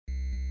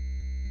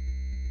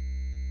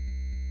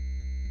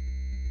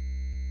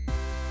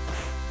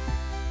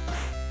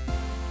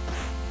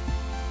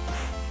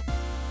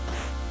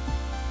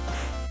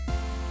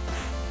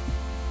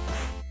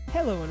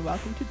Hello and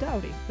welcome to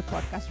Dowdy, the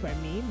podcast where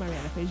me,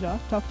 Mariana Feijó,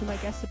 talk to my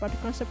guests about the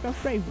concept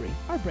of bravery,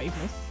 or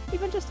braveness,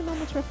 even just the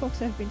moments where folks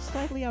have been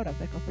slightly out of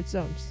their comfort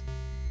zones.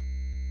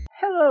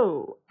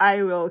 Hello!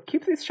 I will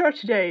keep this short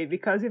today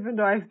because even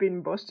though I've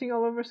been boasting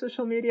all over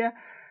social media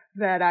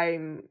that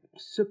I'm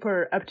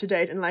super up to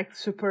date and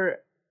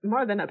super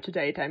more than up to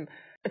date, I'm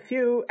a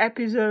few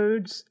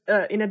episodes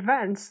in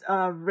advance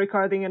of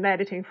recording and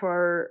editing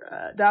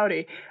for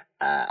Dowdy,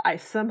 I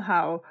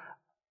somehow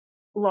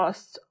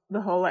lost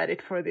the whole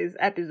edit for this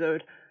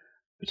episode,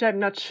 which I'm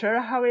not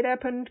sure how it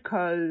happened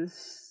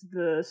because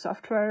the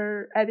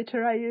software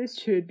editor I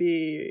used should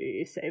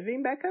be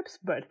saving backups,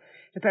 but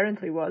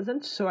apparently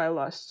wasn't, so I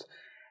lost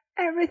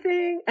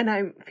everything, and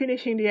I'm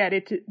finishing the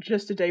edit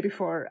just the day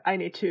before I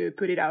need to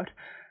put it out.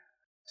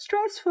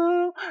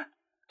 Stressful!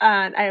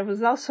 And I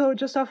was also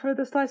just offered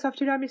a slice of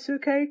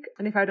tiramisu cake,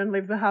 and if I don't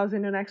leave the house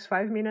in the next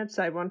 5 minutes,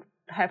 I won't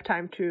have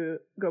time to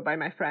go by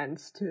my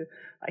friends to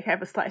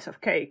have a slice of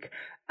cake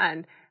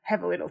and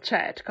have a little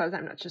chat, because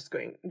I'm not just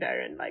going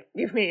there and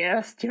give me a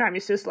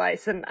tiramisu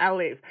slice and I'll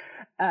leave.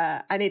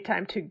 I need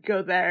time to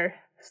go there,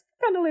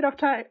 spend a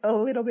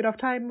little bit of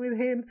time with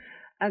him,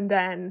 and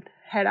then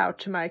head out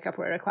to my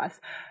capoeira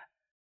class.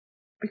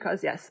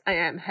 Because yes, I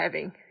am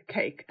having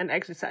cake and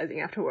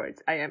exercising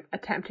afterwards. I am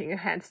attempting a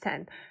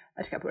handstand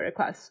at capoeira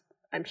class.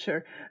 I'm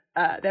sure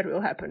that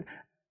will happen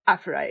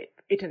after I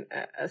eaten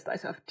a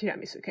slice of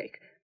tiramisu cake.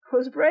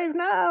 Who's brave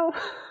now?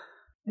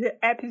 The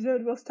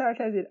episode will start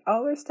as it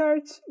always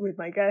starts, with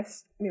my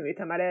guest, Milly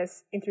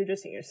Tamares,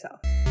 introducing yourself.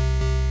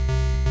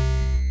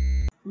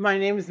 My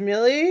name is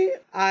Milly.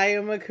 I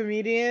am a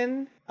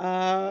comedian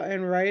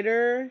and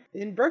writer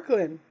in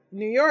Brooklyn,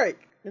 New York,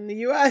 in the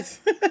U.S.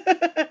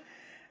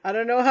 I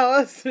don't know how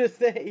else to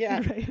say.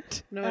 Yeah,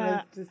 right. No one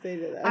else to say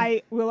to that.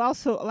 I will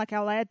also,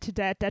 I'll add to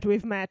that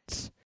we've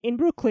met in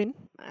Brooklyn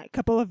a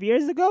couple of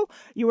years ago.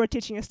 You were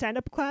teaching a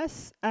stand-up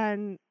class,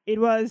 and it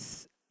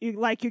was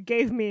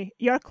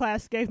your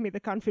class gave me the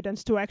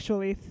confidence to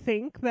actually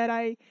think that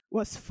I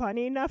was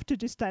funny enough to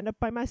do stand-up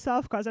by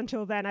myself, because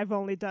until then I've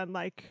only done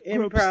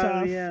group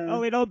stuff, a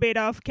little bit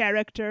of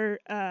character,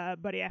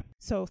 but yeah.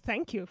 So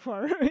thank you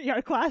for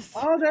your class.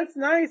 Oh, that's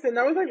nice. And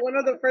that was one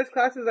of the first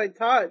classes I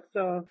taught,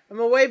 so I'm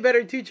a way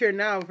better teacher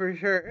now for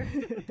sure.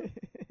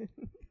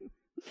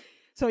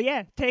 So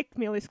yeah, take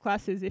Milly's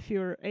classes if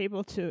you're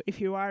able to,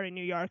 if you are in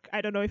New York.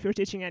 I don't know if you're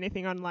teaching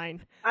anything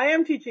online. I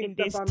am teaching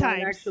stuff online,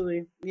 times.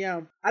 actually.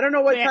 Yeah. I don't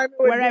know what time it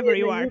would wherever be in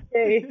you the are.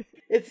 UK.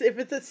 If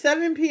it's at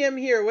 7 p.m.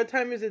 here, what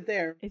time is it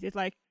there? Is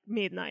it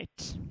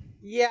midnight?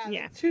 Yeah.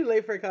 It's too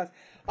late for a class.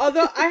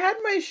 Although I had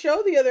my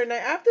show the other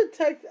night.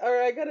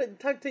 I got to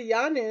talk to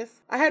Giannis.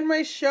 I had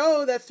my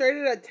show that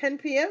started at 10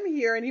 p.m.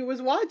 here, and he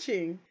was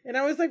watching. And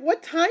I was like,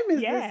 what time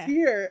is this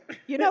here?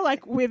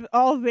 With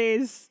all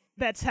this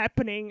that's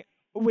happening,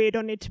 we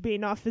don't need to be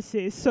in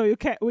offices, so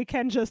we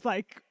can just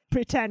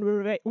pretend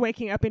we're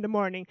waking up in the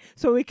morning,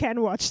 so we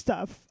can watch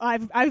stuff.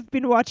 I've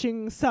been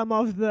watching some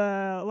of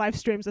the live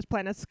streams at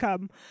Planets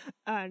Come,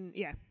 and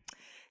yeah,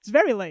 it's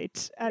very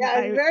late, and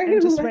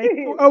I'm just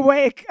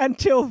awake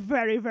until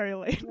very, very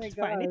late. It's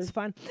fine. It's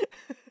fun.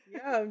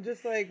 Yeah, I'm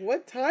just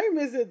what time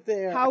is it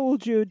there? How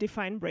would you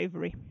define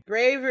bravery?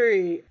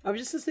 Bravery. I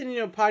was just listening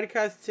to a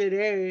podcast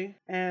today,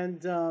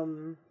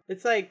 and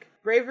it's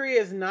bravery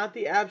is not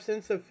the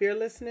absence of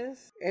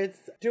fearlessness.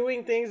 It's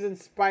doing things in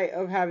spite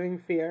of having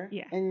fear.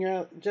 Yeah. And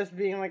you're just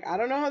being I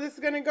don't know how this is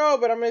going to go,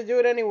 but I'm going to do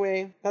it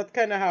anyway. That's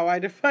kind of how I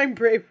define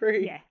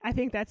bravery. Yeah, I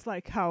think that's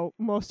how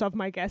most of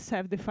my guests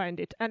have defined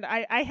it. And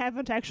I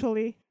haven't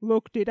actually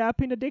looked it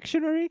up in the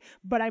dictionary,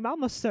 but I'm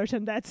almost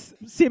certain that's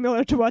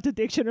similar to what the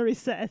dictionary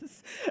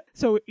says.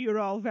 So you're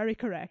all very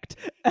correct.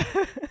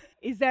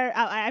 Is there,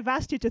 I've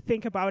asked you to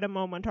think about a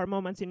moment or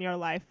moments in your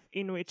life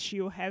in which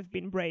you have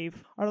been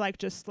brave or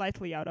just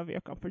slightly out of your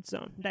comfort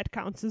zone. That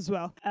counts as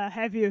well.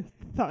 Have you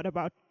thought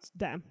about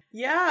them?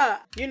 Yeah.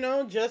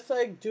 Just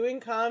doing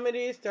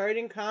comedy,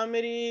 starting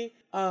comedy,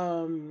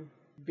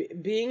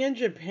 being in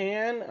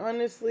Japan,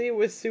 honestly,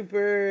 was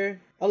a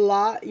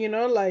lot,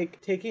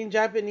 taking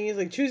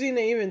Japanese, choosing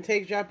to even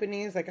take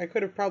Japanese. I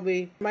could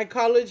have my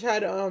college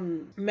had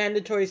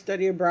mandatory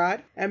study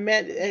abroad and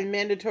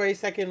mandatory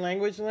second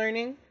language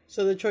learning.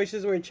 So the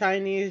choices were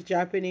Chinese,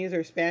 Japanese,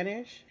 or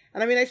Spanish.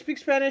 And I speak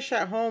Spanish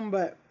at home,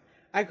 but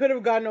I could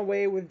have gotten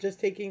away with just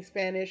taking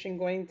Spanish and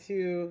going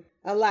to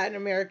a Latin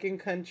American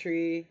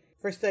country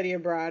for study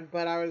abroad.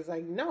 But I was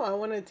no, I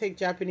want to take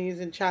Japanese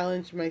and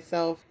challenge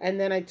myself. And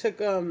then I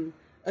took a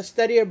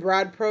study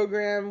abroad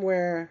program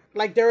where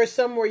there were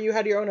some where you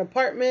had your own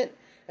apartment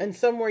and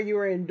some where you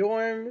were in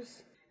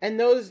dorms. And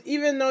those,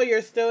 even though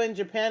you're still in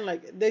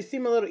Japan, they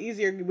seem a little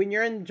easier. When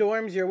you're in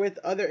dorms, you're with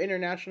other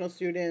international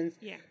students.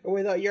 Yeah. Or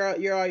with all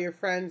your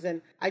friends.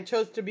 And I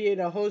chose to be in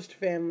a host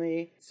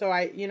family. So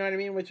you know what I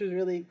mean? Which was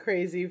really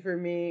crazy for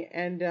me.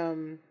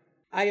 And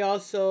I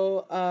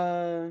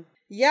also,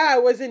 yeah, I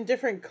was in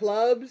different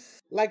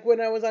clubs, like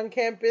when I was on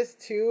campus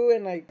too,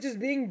 and like just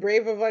being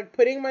brave of like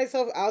putting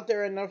myself out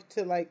there enough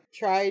to like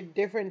try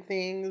different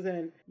things,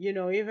 and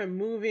even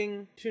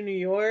moving to New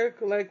York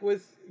like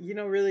was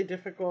really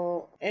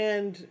difficult.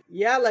 And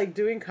yeah, like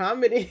doing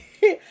comedy.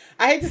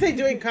 I hate to say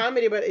doing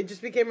comedy, but it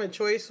just became a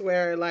choice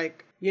where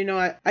like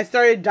I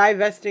started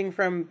divesting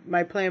from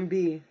my plan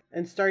B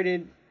and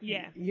started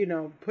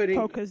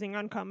focusing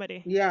on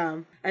comedy. Yeah.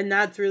 And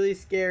that's really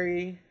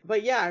scary.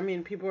 But yeah, I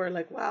mean, people are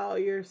like, wow,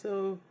 you're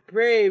so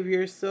brave.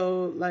 You're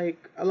so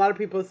like, a lot of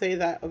people say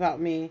that about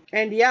me.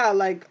 And yeah,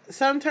 like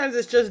sometimes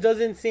it just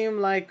doesn't seem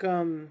like,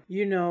 I mean,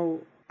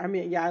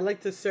 yeah, I like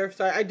to surf.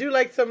 So I do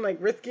like some like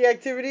risky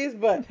activities,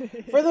 but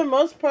for the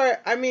most part,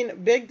 I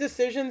mean, big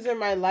decisions in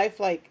my life,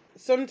 like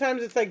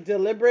sometimes it's like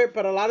deliberate,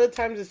 but a lot of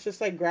times it's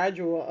just like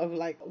gradual of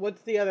like,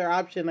 what's the other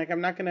option? Like,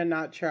 I'm not going to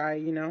not try,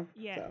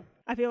 Yeah. So.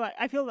 I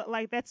feel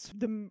like that's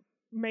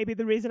maybe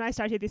the reason I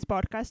started this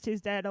podcast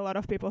is that a lot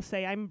of people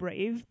say I'm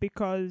brave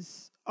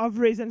because of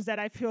reasons that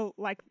I feel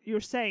like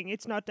you're saying.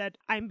 It's not that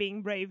I'm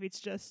being brave, it's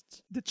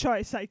just the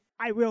choice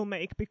I will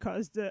make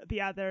because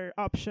the other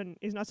option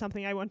is not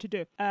something I want to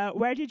do.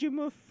 Where did you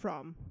move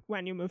from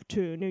when you moved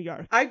to New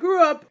York? I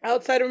grew up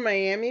outside of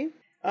Miami.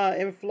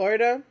 In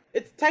Florida.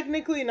 It's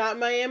technically not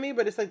Miami,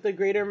 but it's like the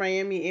greater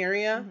Miami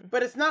area. Mm-hmm.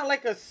 But it's not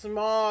like a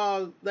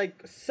small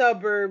like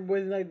suburb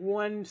with like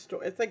one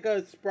store. It's like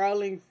a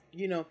sprawling,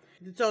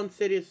 its own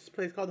city. It's this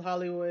place called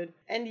Hollywood.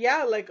 And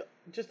yeah, like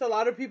just a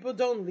lot of people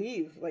don't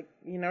leave. Like,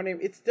 you know what I mean?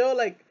 It's still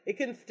like, it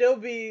can still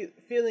be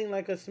feeling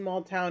like a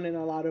small town in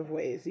a lot of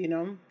ways,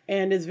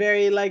 And it's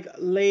very like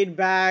laid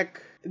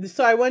back.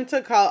 So I went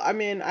to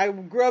I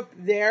grew up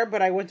there,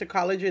 but I went to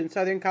college in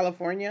Southern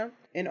California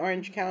in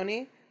Orange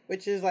County,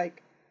 which is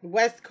like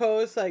West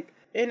Coast, like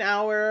an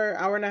hour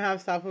and a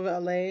half south of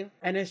LA.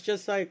 And it's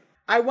just like,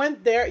 I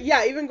went there.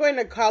 Yeah, even going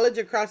to college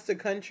across the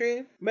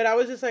country. But I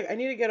was just like, I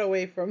need to get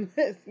away from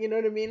this. You know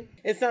what I mean?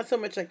 It's not so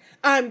much like,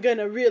 I'm going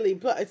to really,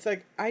 it's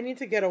like, I need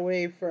to get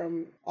away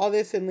from all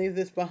this and leave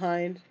this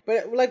behind.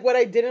 But like what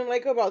I didn't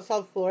like about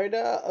South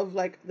Florida of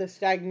like the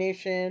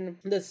stagnation,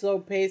 the slow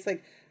pace,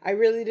 like I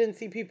really didn't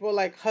see people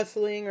like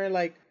hustling or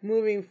like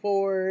moving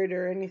forward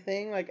or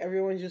anything. Like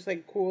everyone's just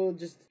like cool,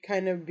 just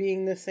kind of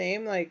being the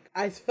same. Like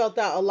I felt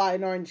that a lot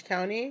in Orange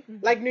County.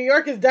 Mm-hmm. Like New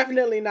York is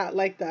definitely not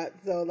like that.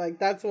 So like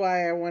that's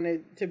why I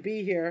wanted to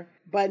be here.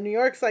 But New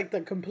York's like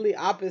the complete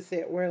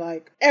opposite where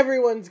like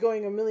everyone's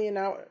going a million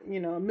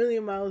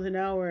miles an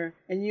hour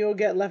and you'll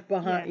get left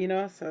behind,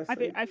 So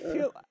I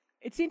feel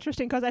it's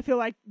interesting because I feel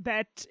like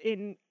that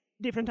in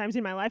different times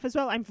in my life as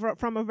well. I'm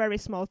from a very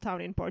small town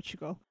in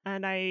Portugal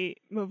and I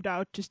moved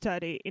out to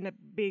study in a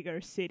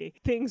bigger city.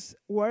 Things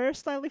were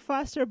slightly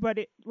faster, but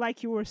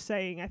like you were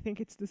saying, I think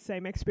it's the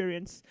same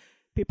experience.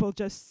 People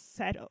just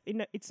settle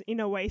in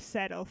a way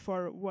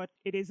for what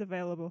it is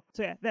available.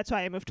 So yeah, that's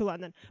why I moved to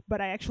London.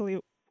 But I actually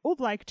would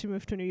like to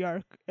move to New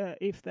York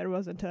if there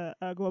wasn't a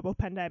global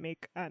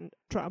pandemic and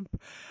Trump.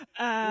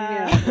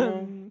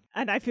 And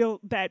I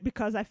feel that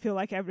because I feel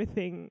like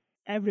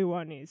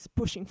everyone is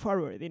pushing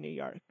forward in New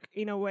York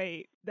in a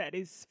way that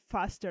is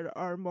faster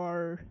or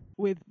more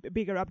with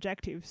bigger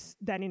objectives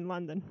than in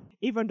London.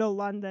 Even though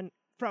London,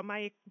 from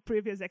my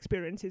previous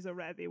experience, is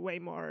already way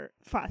more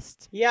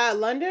fast. Yeah,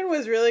 London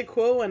was really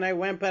cool when I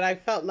went, but I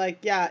felt like,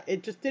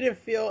 it just didn't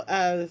feel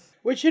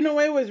which in a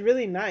way was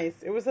really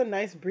nice. It was a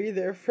nice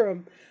breather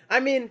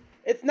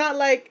it's not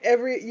like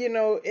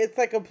it's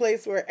like a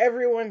place where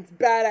everyone's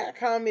bad at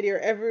comedy or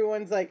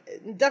everyone's like,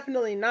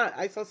 definitely not.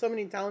 I saw so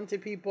many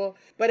talented people,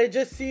 but it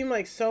just seemed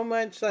like so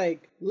much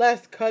like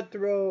less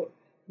cutthroat,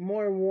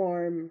 more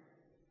warm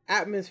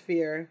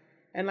atmosphere.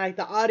 And like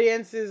the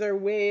audiences are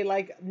way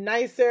like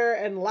nicer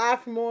and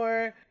laugh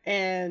more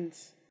and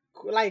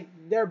like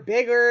they're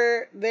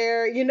bigger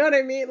there. You know what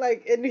I mean?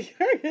 Like in New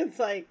York, it's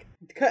like,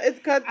 it's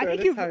cutthroat. I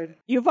think it's hard.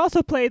 You've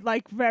also played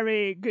like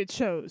very good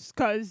shows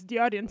because the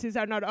audiences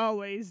are not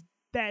always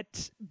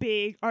that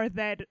big or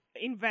that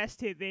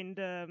invested in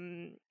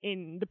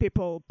the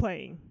people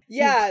playing.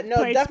 Yeah,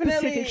 no,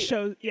 definitely. Specific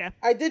shows. Yeah,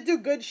 I did do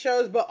good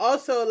shows, but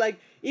also like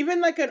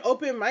even like an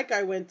open mic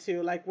I went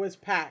to like was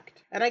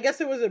packed, and I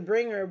guess it was a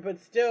bringer,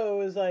 but still it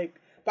was like.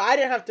 But I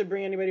didn't have to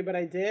bring anybody, but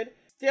I did.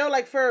 Still,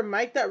 like for a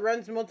mic that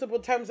runs multiple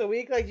times a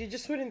week, like you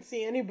just wouldn't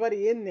see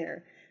anybody in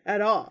there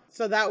at all.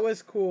 So that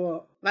was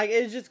cool. Like,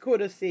 it's just cool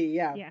to see,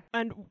 yeah. Yeah.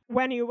 And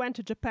when you went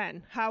to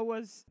Japan, how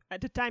was,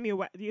 at the time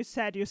you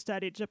said you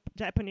studied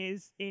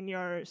Japanese in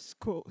your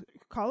school,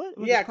 college?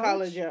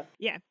 College, yeah.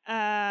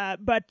 Yeah.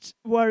 But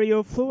were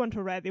you fluent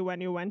already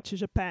when you went to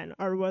Japan?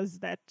 Or was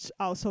that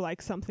also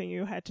like something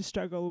you had to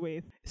struggle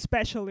with,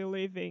 especially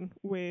living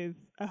with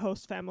a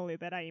host family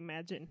that I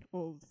imagine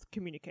will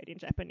communicate in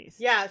Japanese?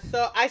 Yeah,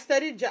 so I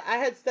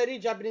had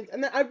studied Japanese,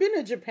 and then I've been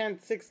to Japan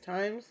 6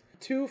 times.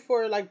 2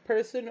 for like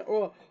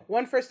personal,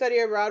 1 for study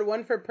abroad,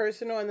 1 for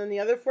personal, and then the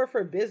other 4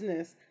 for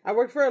business. I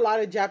worked for a lot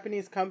of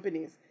Japanese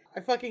companies.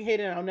 I fucking hate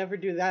it. I'll never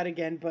do that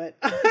again, but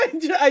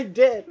I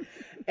did.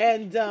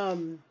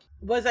 And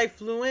was I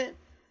fluent?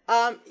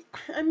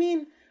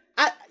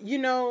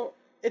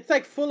 it's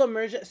like full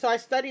immersion. So I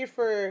studied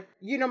for,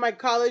 my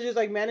college is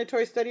like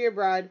mandatory study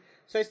abroad.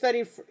 So I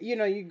studied,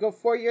 you go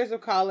 4 years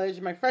of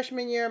college, my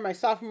freshman year, my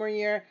sophomore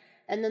year,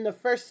 and then the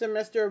first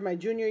semester of my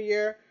junior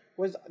year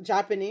was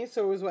Japanese.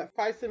 So it was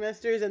 5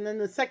 semesters. And then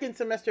the second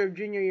semester of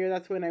junior year,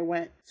 that's when I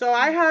went. So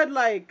I had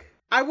like,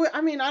 I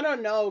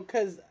don't know,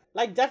 because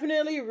like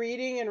definitely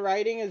reading and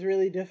writing is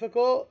really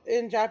difficult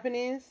in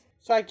Japanese.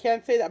 So I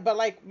can't say that, but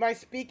like my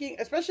speaking,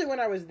 especially when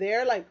I was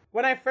there, like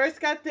when I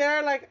first got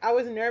there, like I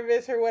was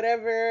nervous or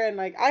whatever. And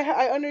like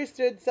I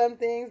understood some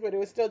things, but it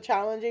was still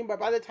challenging.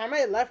 But by the time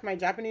I left, my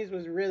Japanese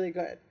was really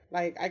good.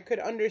 Like I could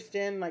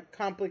understand like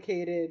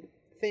complicated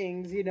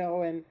things,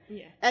 and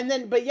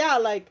but yeah,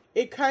 like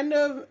it kind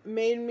of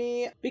made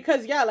me,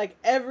 because yeah, like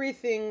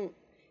everything,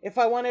 if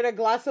I wanted a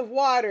glass of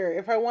water,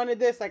 if I wanted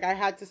this, like I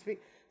had to speak.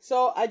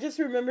 So I just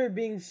remember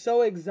being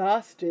so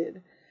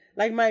exhausted.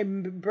 Like my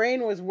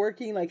brain was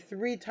working like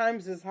 3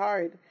 times as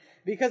hard,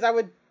 because I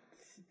would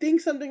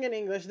think something in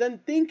English, then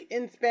think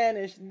in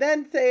Spanish,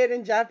 then say it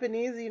in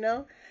Japanese,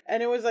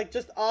 and it was like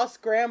just all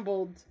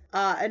scrambled.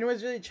 And it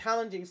was really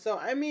challenging. So,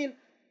 I mean,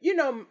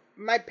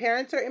 my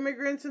parents are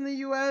immigrants in the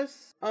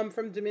U.S.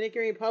 From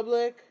Dominican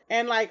Republic.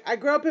 And like I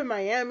grew up in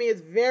Miami.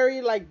 It's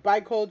very like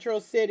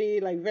bicultural city,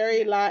 like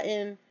very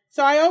Latin.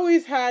 So I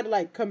always had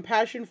like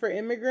compassion for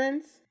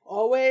immigrants,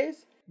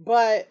 always.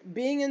 But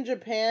being in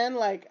Japan,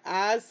 like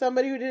as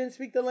somebody who didn't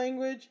speak the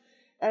language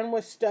and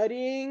was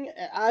studying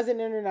as an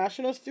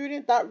international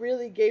student, that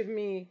really gave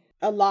me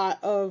a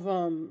lot of,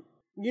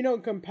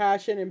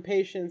 compassion and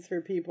patience for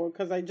people.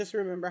 Because I just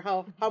remember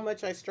how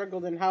much I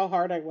struggled and how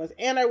hard I was.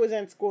 And I was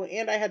in school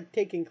and I had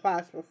taken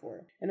class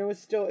before. And it was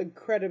still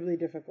incredibly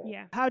difficult.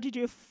 Yeah. How did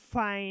you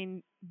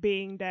find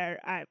being there?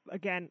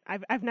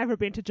 I've never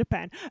been to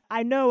Japan.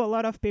 I know a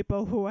lot of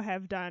people who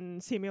have done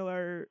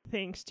similar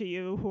things to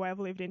you, who have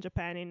lived in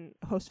Japan in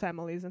host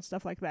families and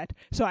stuff like that.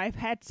 So I've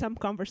had some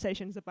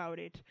conversations about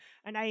it,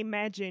 and I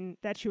imagine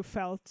that you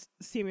felt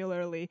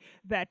similarly,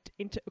 that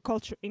in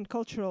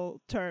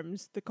cultural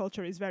terms, the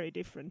culture is very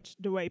different,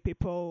 the way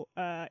people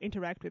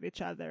interact with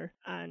each other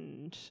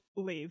and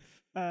live.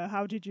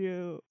 How did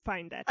you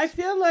find that? I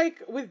feel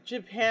like with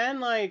Japan,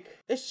 like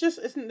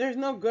there's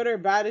no good or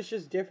bad. It's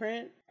just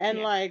different. And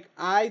like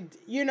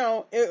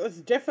it was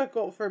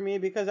difficult for me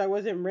because I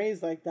wasn't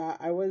raised like that.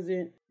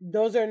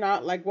 Those are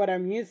not like what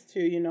I'm used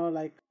to,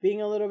 like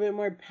being a little bit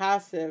more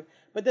passive.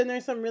 But then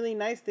there's some really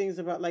nice things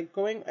about like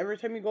every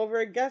time you go over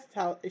a guest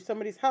house or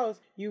somebody's house,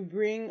 you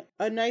bring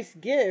a nice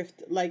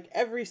gift, like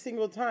every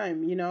single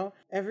time,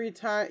 every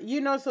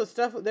time, so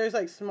stuff, there's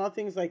like small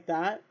things like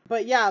that.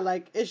 But yeah,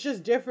 like it's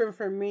just different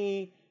for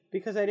me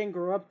because I didn't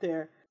grow up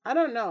there. I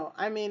don't know.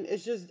 I mean,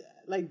 it's just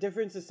like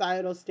different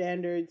societal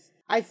standards.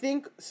 I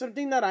think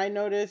something that I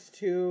noticed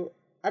too,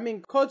 I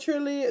mean,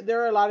 culturally,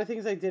 there are a lot of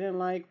things I didn't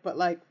like, but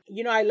like,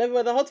 I live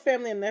with a host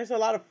family and there's a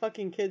lot of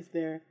fucking kids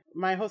there.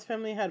 My host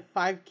family had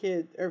 4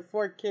 kids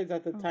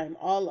at the time,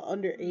 all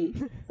under 8.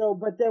 So,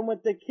 but then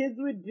what the kids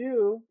would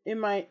do in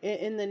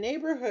the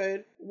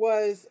neighborhood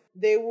was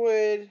they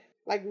would,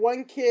 like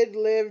one kid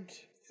lived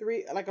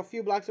a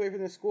few blocks away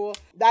from the school.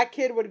 That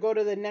kid would go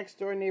to the next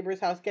door neighbor's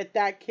house, get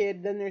that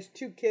kid. Then there's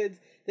 2 kids.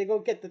 They go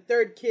get the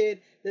 3rd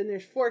kid. Then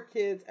there's 4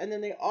 kids. And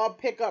then they all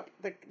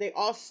they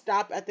all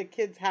stop at the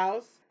kid's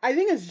house. I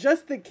think it's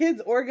just the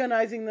kids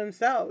organizing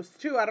themselves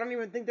too. I don't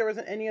even think there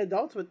wasn't any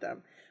adults with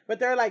them. But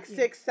they're like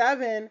 6,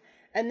 7.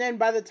 And then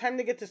by the time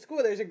they get to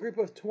school, there's a group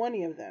of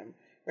 20 of them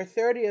or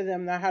 30 of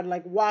them that had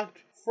like walked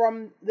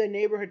from the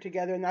neighborhood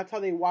together, and that's how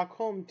they walk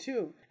home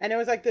too. And it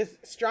was like this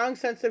strong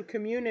sense of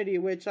community,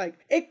 which like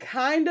it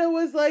kind of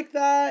was like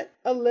that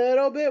a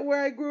little bit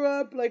where I grew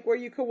up, like where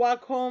you could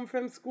walk home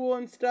from school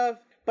and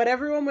stuff, but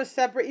everyone was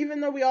separate, even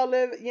though we all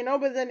live,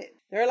 but then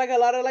there are like a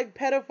lot of like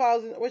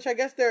pedophiles, which I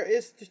guess there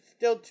is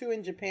still too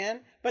in Japan,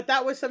 but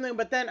that was something.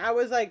 But then I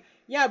was like,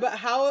 yeah, but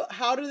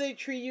how do they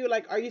treat you?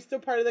 Like, are you still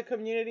part of the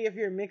community if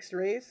you're mixed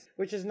race?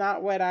 Which is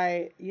not what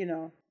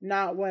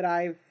not what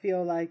I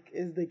feel like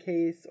is the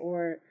case,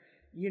 or,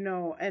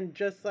 and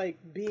just like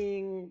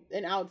being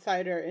an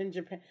outsider in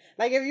Japan.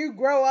 Like if you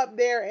grow up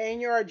there and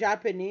you're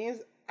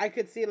Japanese, I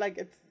could see like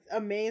it's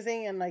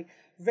amazing and like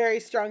very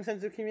strong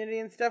sense of community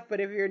and stuff. But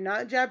if you're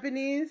not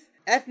Japanese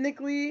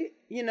ethnically,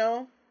 you're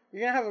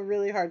going to have a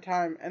really hard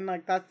time. And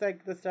like, that's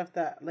like the stuff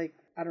that like,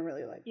 I don't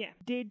really like. Yeah.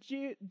 Do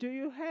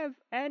you have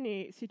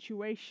any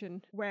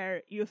situation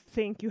where you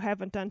think you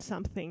haven't done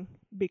something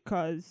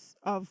because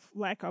of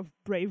lack of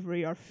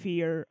bravery or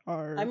fear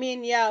or... I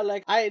mean, yeah,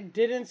 like I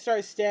didn't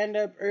start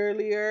stand-up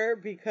earlier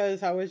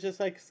because I was just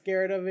like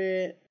scared of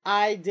it.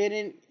 I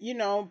didn't,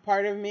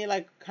 part of me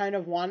like kind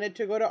of wanted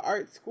to go to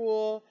art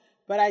school,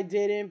 but I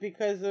didn't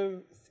because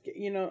of,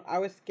 I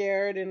was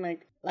scared and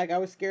like I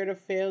was scared of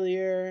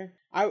failure.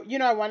 I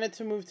wanted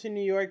to move to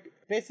New York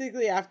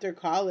basically after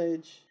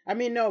college. I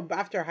mean, no,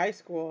 after high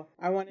school.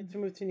 I wanted to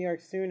move to New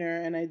York sooner,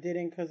 and I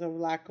didn't because of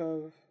lack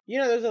of...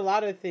 there's a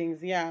lot of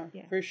things, yeah,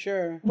 for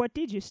sure. What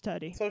did you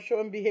study? Social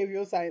and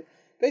behavioral science.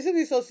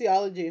 basically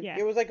sociology. Yeah.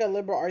 It was like a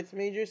liberal arts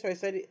major, so I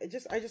said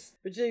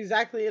which is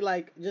exactly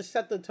like just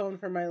set the tone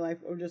for my life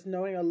of just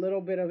knowing a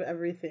little bit of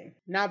everything,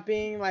 not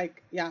being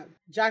like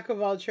jack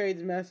of all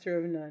trades, master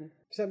of none.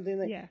 Something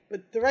like,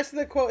 but the rest of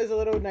the quote is a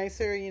little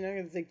nicer, you know,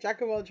 it's like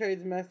jack of all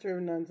trades, master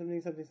of none,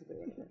 something, whatever.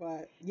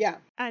 But yeah.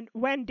 And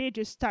when did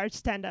you start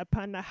stand-up,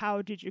 and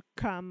how did you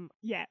come,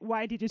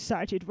 why did you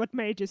start it? What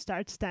made you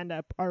start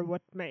stand-up, or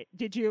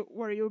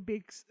were you a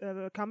big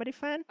comedy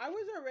fan? I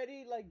was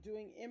already like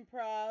doing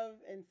improv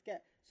and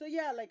sketch. So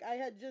yeah, like I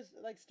had just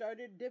like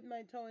dipped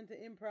my toe into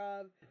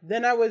improv.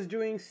 Then I was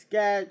doing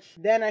sketch.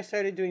 Then I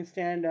started doing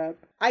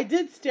stand-up. I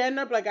did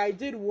stand-up, like I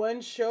did one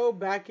show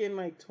back in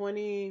like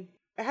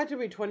it had to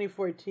be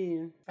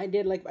 2014. I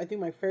did like, I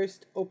think my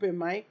first open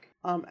mic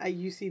at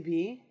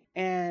UCB,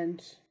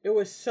 and it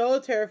was so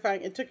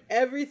terrifying. It took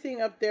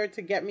everything up there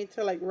to get me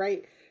to like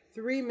write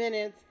 3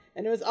 minutes,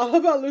 and it was all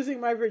about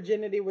losing my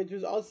virginity, which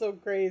was also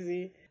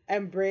crazy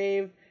and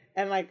brave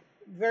and like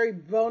very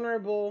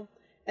vulnerable.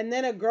 And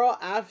then a girl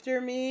after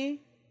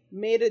me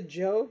made a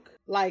joke.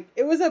 Like,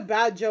 it was a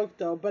bad joke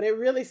though, but it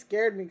really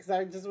scared me because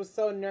I just was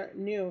so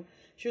new.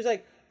 She was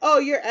like, "Oh,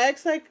 your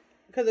ex, like,"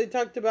 because I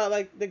talked about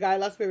like the guy I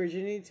lost my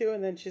virginity to,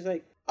 and then she's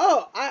like,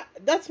 "Oh,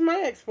 that's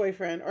my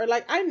ex-boyfriend," or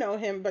like, "I know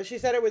him," but she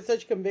said it with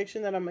such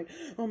conviction that I'm like,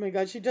 "Oh my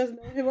God, she does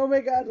know him, oh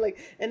my God," like,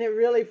 and it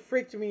really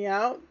freaked me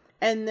out.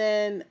 And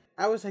then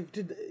I was like,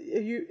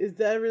 is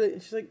that really?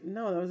 And she's like,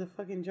 "No, that was a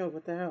fucking joke,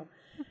 what the hell?"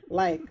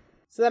 Like,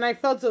 so then I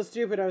felt so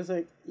stupid. I was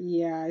like,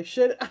 yeah, I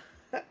should.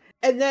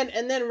 and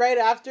then right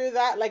after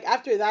that, like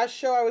after that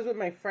show, I was with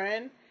my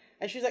friend,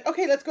 and she's like,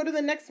 "Okay, let's go to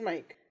the next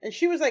mic." And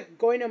she was like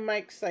going to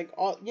mics, like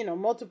all, you know,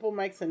 multiple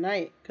mics a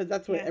night, because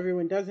that's what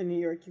everyone does in New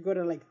York. You go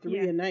to like 3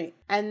 a night.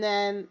 And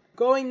then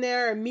going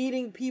there and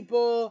meeting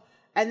people,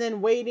 and then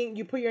waiting,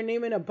 you put your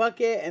name in a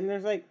bucket, and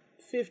there's like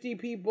 50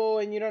 people,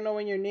 and you don't know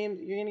when you're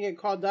going to get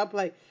called up.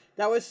 Like,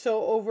 that was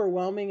so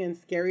overwhelming and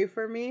scary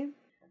for me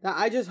that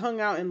I just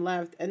hung out and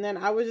left. And then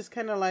I was just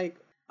kind of like,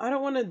 I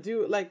don't want to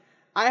do, like,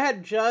 I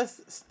had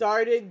just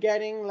started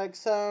getting like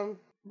some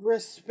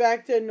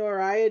respect and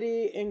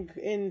notoriety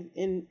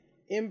in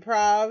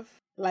improv.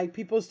 Like,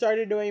 people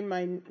started doing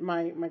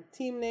my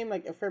team name,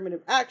 like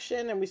Affirmative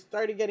Action, and we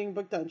started getting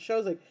booked on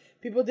shows. Like,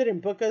 people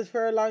didn't book us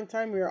for a long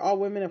time. We were all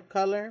women of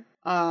color,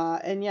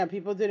 and yeah,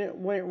 people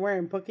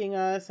weren't booking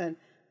us, and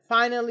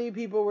finally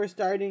people were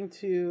starting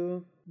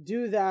to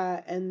do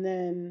that. And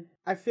then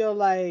I feel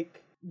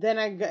like then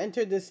I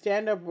entered the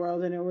stand-up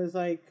world, and it was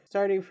like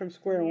starting from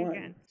square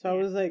one. So I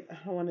was like,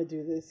 I want to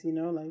do this, you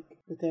know, like,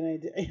 but then I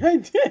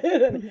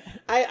did. And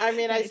I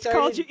mean, I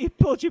started. It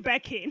pulled you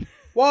back in.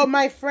 Well,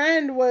 my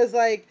friend was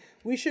like,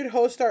 we should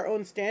host our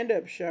own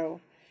stand-up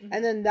show. Mm-hmm.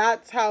 And then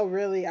that's how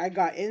really I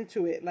got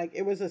into it. Like,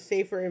 it was a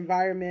safer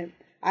environment.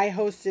 I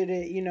hosted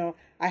it, you know,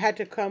 I had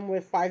to come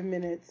with 5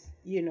 minutes,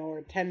 you know,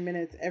 or 10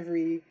 minutes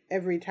every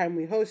time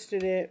we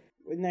hosted it.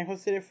 And I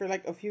hosted it for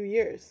like a few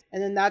years.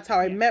 And then that's how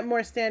I met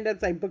more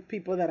stand-ups. I booked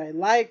people that I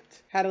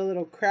liked, had a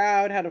little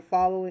crowd, had a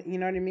following, you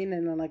know what I mean?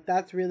 And then, like,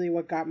 that's really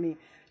what got me.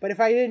 But if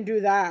I didn't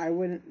do that, I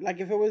wouldn't, like,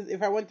 if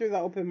I went through the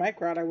open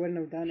mic route, I wouldn't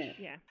have done it.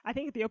 Yeah. I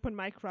think the open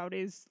mic route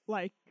is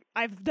like,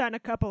 I've done a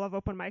couple of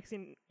open mics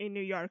in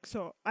New York,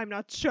 so I'm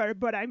not sure,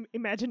 but I'm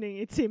imagining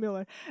it's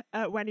similar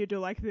when you do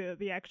like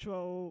the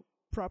actual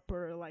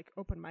proper like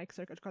open mic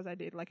circuit, because I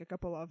did like a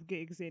couple of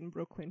gigs in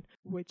Brooklyn,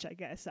 which I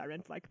guess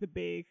aren't like the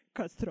big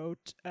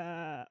cutthroat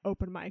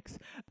open mics.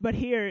 But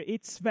here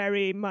it's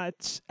very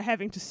much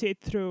having to sit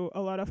through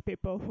a lot of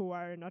people who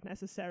are not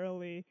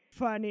necessarily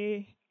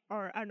funny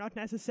or are not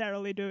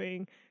necessarily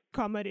doing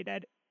comedy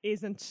that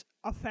isn't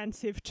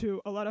offensive to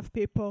a lot of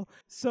people.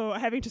 So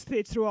having to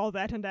sit through all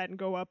that and then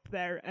go up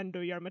there and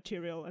do your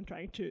material and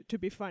trying to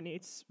be funny,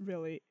 it's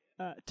really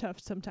tough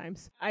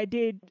sometimes.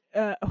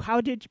 How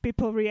did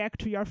people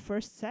react to your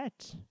first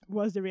set?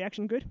 Was the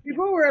reaction good?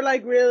 People were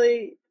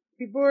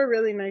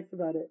really nice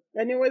about it.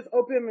 And it was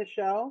Open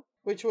Michelle,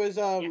 which was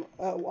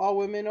all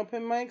women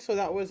open mic. So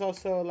that was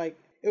also like,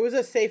 it was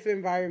a safe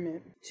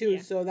environment too.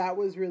 Yeah. So that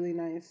was really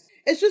nice.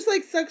 It's just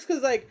like sucks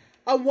because like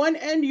on one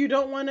end you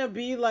don't want to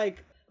be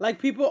like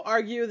people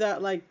argue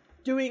that like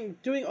doing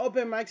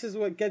open mics is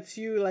what gets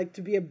you like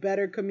to be a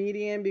better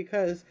comedian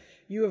because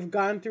you have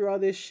gone through all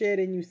this shit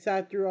and you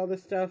sat through all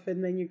this stuff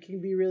and then you can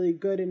be really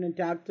good and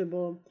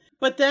adaptable.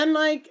 But then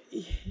like,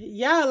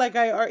 yeah, like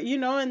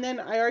and then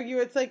I argue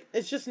it's like,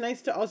 it's just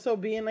nice to also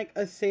be in like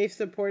a safe,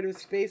 supportive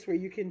space where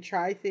you can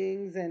try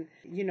things and,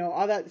 you know,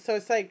 all that. So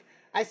it's like,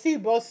 I see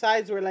both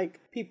sides where like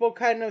people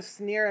kind of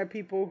sneer at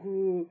people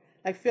who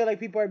like feel like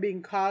people are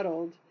being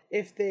coddled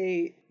if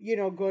they, you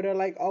know, go to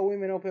like all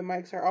women open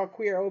mics or all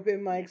queer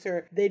open mics,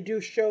 or they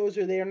do shows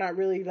or they are not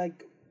really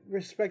like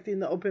respecting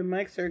the open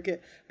mic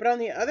circuit. But on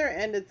the other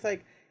end, it's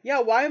like, yeah,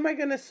 why am I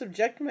going to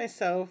subject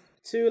myself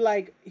to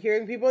like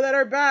hearing people that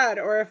are bad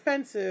or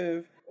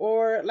offensive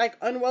or like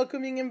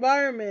unwelcoming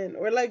environment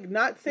or like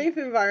not safe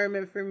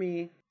environment for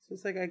me? So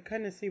it's like, I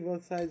kind of see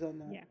both sides on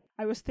that. Yeah.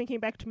 I was thinking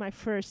back to my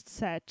first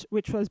set,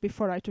 which was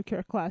before I took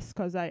your class,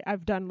 because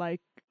I've done like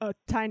a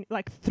tiny,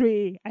 like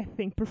 3, I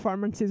think,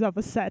 performances of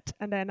a set,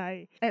 and then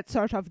I had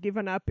sort of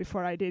given up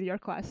before I did your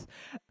class,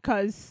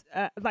 because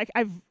like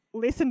I've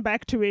listened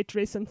back to it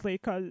recently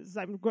because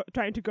I'm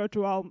trying to go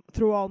through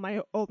all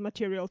my old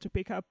material to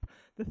pick up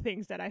the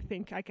things that I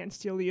think I can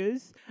still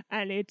use,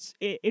 and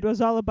it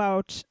was all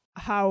about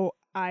how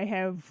I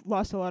have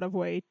lost a lot of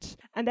weight,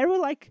 and there were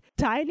like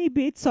tiny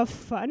bits of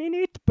fun in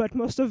it, but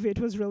most of it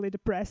was really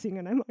depressing,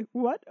 and I'm like,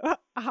 what?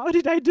 How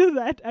did I do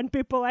that? And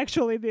people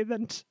actually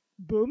didn't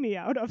boo me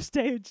out of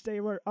stage.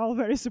 They were all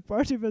very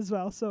supportive as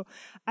well. So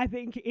I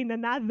think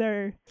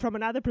from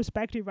another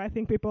perspective, I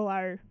think people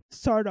are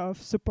sort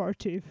of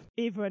supportive.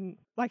 Even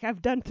like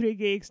I've done 3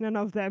 gigs, none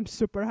of them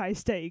super high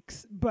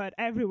stakes, but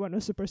everyone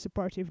was super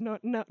supportive.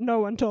 No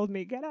one told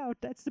me, get out,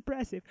 that's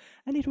depressive.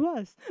 And it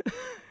was.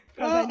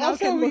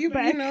 Also, you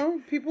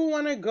know, people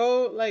want to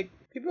go, like,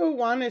 people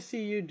want to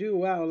see you do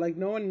well. Like,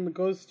 no one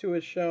goes to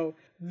a show.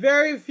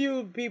 Very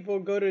few people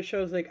go to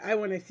shows like, I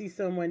want to see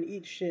someone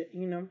eat shit,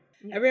 you know?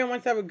 Yeah. Everyone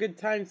wants to have a good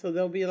time, so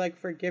they'll be, like,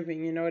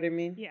 forgiving, you know what I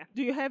mean? Yeah.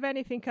 Do you have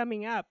anything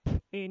coming up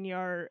in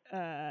your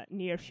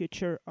near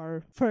future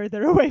or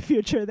further away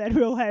future that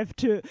you'll have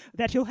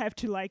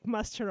to, like,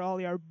 muster all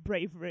your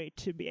bravery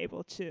to be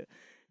able to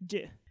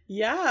do?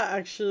 Yeah,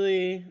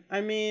 actually.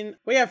 I mean,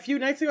 a few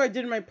nights ago I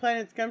did my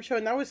Planet Scum show,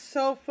 and that was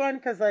so fun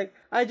because, like,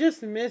 I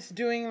just miss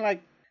doing,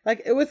 like,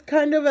 it was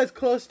kind of as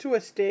close to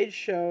a stage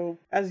show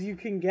as you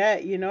can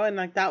get, you know, and,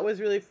 like, that was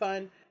really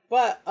fun.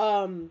 But,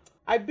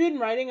 I've been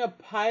writing a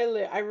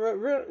pilot. I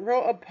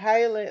wrote a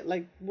pilot,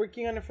 like,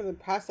 working on it for the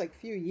past, like,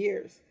 few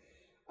years.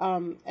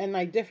 And,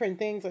 like, different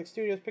things, like,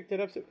 studios picked it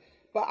up.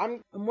 But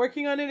I'm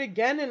working on it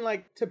again and,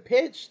 like, to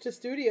pitch to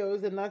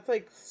studios, and that's,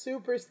 like,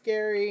 super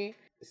scary.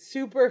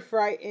 Super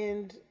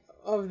frightened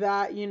of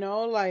that, you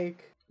know,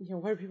 like, you know,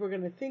 what are people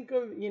going to think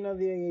of, you know,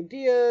 the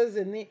ideas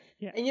and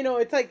and, you know,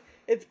 it's like,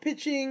 it's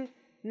pitching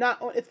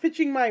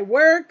my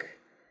work.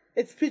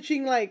 It's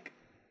pitching, like,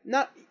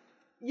 not,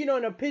 you know,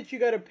 in a pitch, you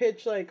got to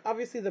pitch, like,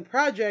 obviously the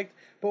project,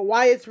 but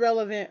why it's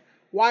relevant,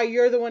 why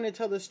you're the one to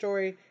tell the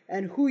story,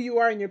 and who you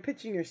are, and you're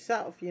pitching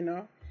yourself, you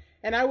know?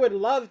 And I would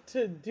love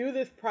to do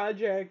this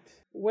project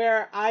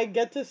where I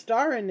get to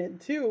star in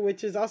it too,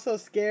 which is also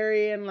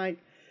scary and, like,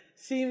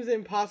 seems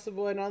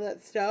impossible and all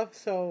that stuff.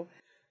 So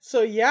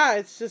yeah,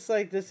 it's just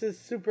like, this is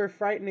super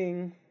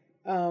frightening.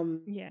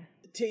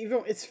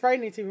 It's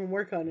frightening to even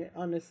work on it,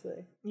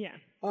 honestly. Yeah.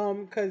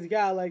 Cause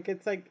yeah, like,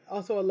 it's like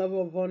also a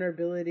level of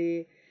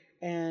vulnerability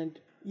and,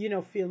 you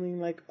know,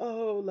 feeling like,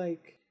 oh,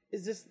 like,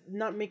 is this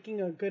not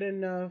making a good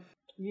enough,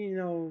 you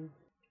know,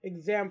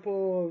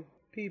 example of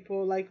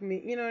people like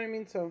me? You know what I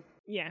mean? So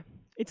yeah.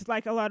 It's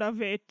like a lot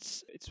of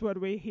it's what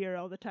we hear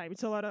all the time.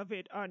 It's a lot of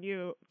it on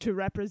you to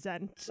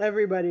represent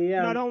everybody,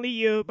 yeah. Not only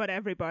you, but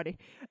everybody.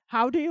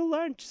 How do you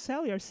learn to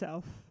sell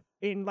yourself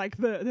in, like,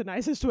 the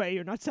nicest way?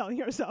 You're not selling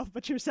yourself,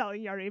 but you're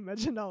selling your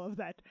image and all of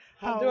that.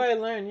 How do I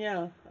learn?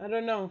 Yeah, I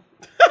don't know.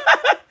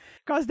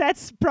 Because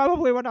that's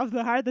probably one of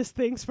the hardest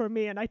things for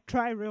me, and I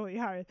try really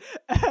hard.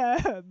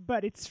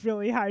 But it's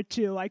really hard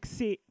to, like,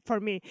 see,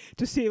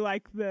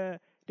 like, the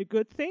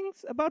good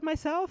things about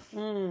myself.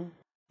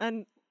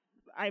 And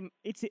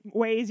it's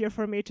way easier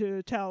for me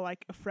to tell,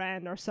 like, a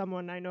friend or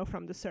someone I know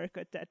from the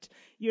circuit that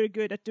you're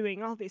good at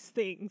doing all these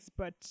things,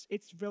 but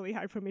it's really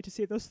hard for me to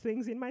see those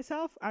things in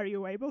myself. Are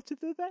you able to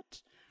do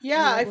that?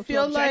 Yeah, I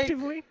feel like,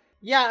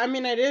 yeah, I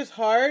mean, it is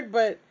hard,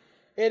 but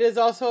it is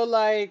also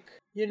like,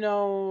 you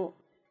know,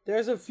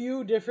 there's a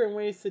few different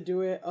ways to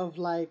do it of,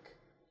 like,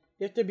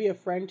 you have to be a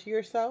friend to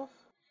yourself,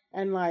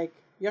 and, like,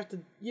 you have to,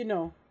 you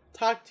know,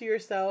 talk to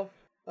yourself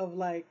of,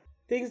 like,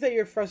 things that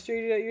you're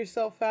frustrated at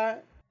yourself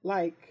at,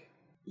 like,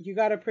 you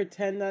gotta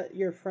pretend that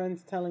your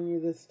friend's telling you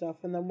this stuff,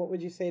 and then what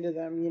would you say to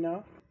them, you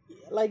know?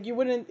 Like, you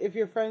wouldn't, if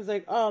your friend's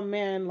like, oh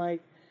man,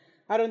 like,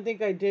 I don't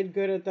think I did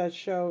good at that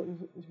show.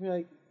 You're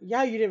like,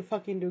 yeah, you didn't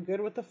fucking do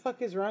good. What the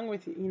fuck is wrong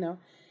with you, you know?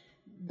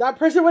 That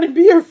person wouldn't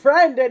be your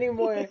friend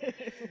anymore.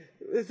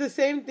 It's the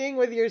same thing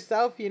with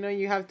yourself, you know?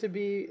 You have to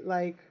be,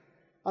 like,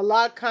 a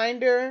lot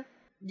kinder,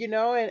 you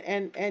know?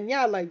 And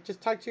yeah, like,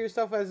 just talk to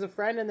yourself as a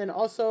friend. And then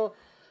also,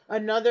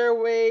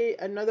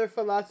 another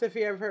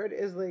philosophy I've heard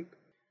is, like,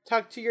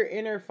 talk to your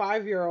inner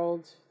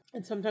 5-year-old.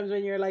 And sometimes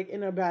when you're, like,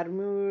 in a bad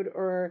mood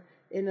or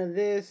in a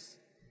this,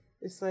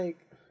 it's like,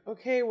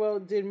 okay, well,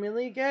 did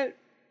Millie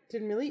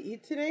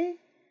eat today?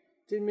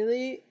 Did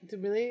Millie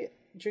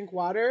drink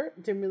water?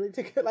 Did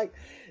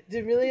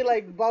Millie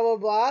like blah blah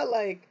blah?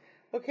 Like,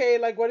 okay,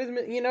 like, what is,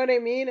 you know what I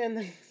mean? And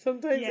then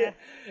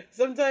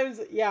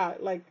sometimes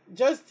like,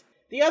 just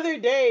the other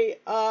day,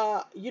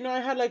 you know, I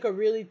had, like, a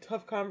really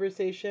tough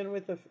conversation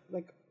with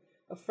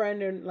a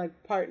friend and,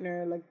 like,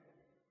 partner, like,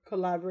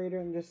 collaborator,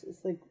 and just,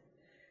 it's, like,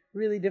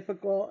 really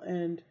difficult.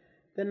 And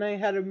then I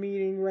had a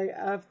meeting right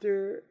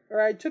after, or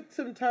I took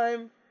some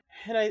time,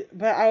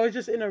 but I was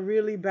just in a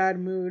really bad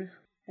mood.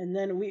 And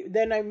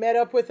then I met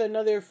up with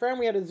another friend.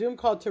 We had a Zoom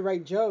call to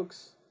write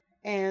jokes,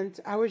 and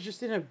I was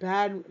just in a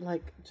bad,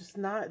 like, just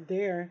not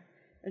there.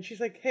 And she's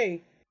like,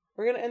 hey,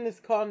 we're gonna end this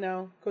call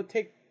now. Go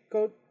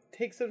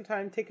take some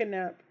time, take a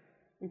nap,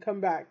 and come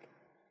back.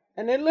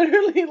 And it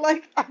literally,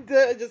 like, I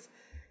just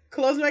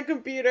closed my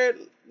computer,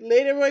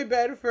 laid in my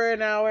bed for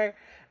an hour,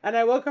 and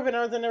I woke up and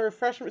I was in a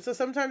refreshment. So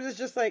sometimes it's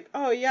just like,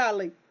 oh yeah,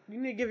 like, you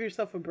need to give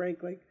yourself a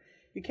break. Like,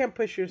 you can't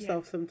push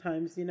yourself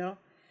sometimes, you know?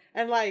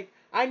 And like,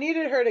 I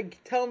needed her to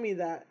tell me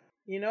that,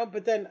 you know?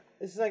 But then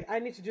it's like, I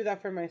need to do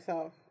that for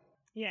myself.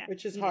 Yeah.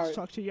 Which is you hard. Need to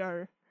talk to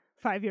your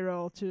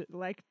 5-year-old to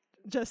like,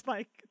 just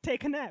like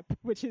take a nap,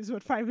 which is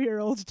what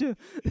 5-year-olds do.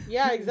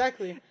 Yeah,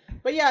 exactly.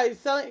 But yeah,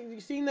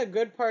 seeing the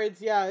good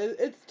parts, yeah,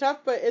 it's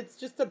tough, but it's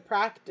just a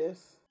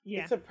practice.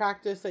 Yeah. It's a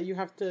practice that you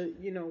have to,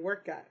 you know,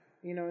 work at.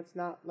 You know, it's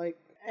not like,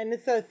 and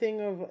it's a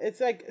thing of, it's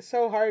like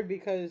so hard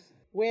because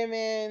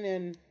women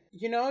and,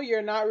 you know,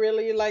 you're not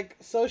really like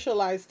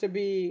socialized to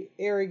be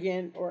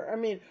arrogant or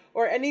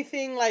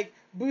anything like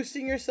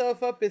boosting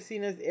yourself up is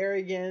seen as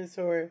arrogance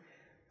or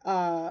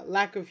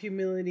lack of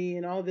humility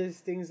and all these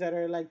things that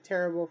are like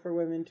terrible for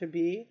women to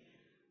be.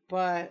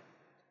 But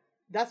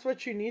that's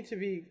what you need to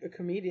be a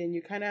comedian.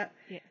 You kind of,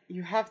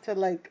 you have to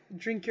like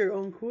drink your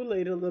own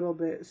Kool-Aid a little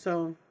bit.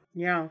 So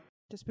yeah.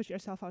 Just put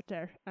yourself out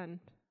there and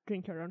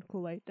drink your own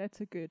Kool-Aid.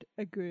 That's a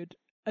good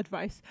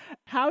advice.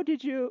 How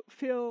did you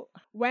feel?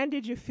 When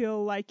did you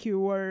feel like you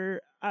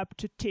were up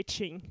to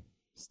teaching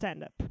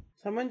stand-up?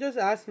 Someone just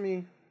asked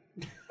me,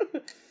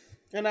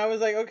 and I was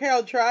like, "Okay,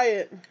 I'll try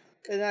it."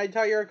 And I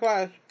taught your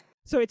class.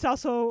 So it's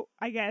also,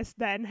 I guess,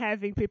 then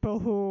having people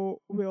who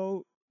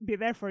will be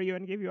there for you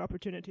and give you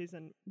opportunities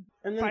and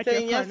then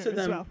saying yes to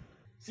them. Well.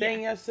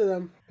 Saying yes to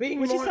them.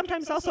 Which is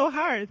sometimes also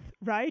hard,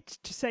 right?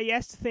 To say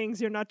yes to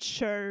things you're not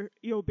sure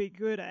you'll be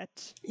good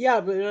at.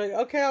 Yeah, but you're like,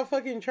 okay, I'll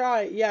fucking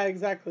try. Yeah,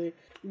 exactly.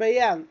 But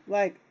yeah,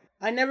 like,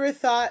 I never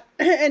thought,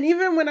 and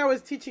even when I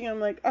was teaching, I'm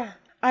like, oh,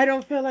 I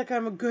don't feel like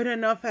I'm good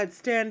enough at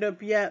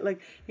stand-up yet.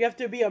 Like, you have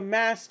to be a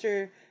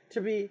master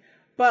to be,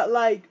 but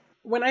like,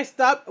 when I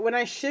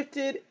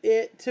shifted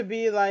it to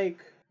be like,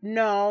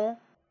 no,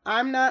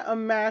 I'm not a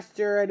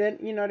master. I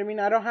didn't, you know what I mean?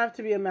 I don't have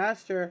to be a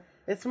master.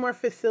 It's more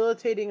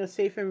facilitating a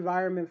safe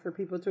environment for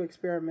people to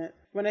experiment.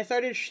 When I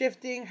started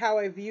shifting how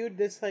I viewed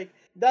this, like,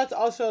 that's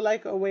also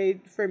like a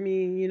way for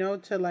me, you know,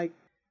 to like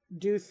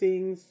do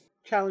things,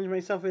 challenge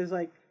myself is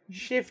like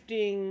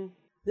shifting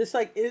this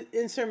like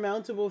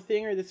insurmountable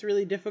thing or this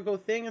really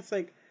difficult thing. It's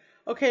like,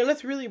 okay,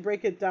 let's really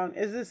break it down.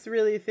 Is this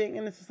really a thing?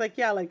 And it's just like,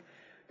 yeah, like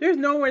there's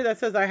nowhere that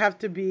says I have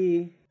to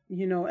be,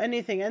 you know,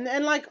 anything. And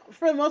like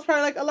for the most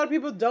part, like a lot of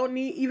people don't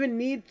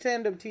need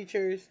stand-up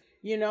teachers,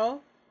 you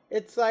know?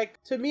 It's like,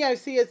 to me, I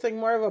see it's like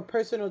more of a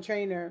personal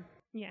trainer.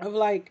 Yeah. Of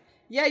like,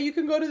 yeah, you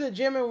can go to the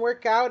gym and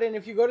work out. And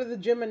if you go to the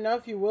gym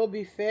enough, you will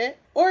be fit.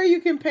 Or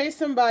you can pay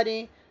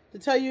somebody to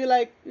tell you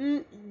like,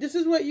 this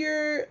is what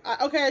you're,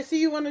 okay, I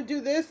see you want to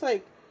do this.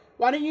 Like,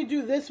 why don't you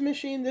do this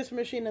machine,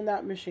 and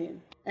that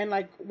machine? And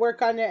like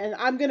work on it. And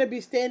I'm going to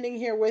be standing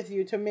here with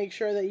you to make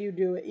sure that you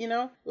do it, you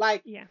know?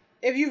 Like, yeah.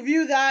 If you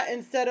view that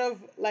instead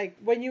of like,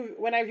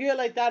 when I view it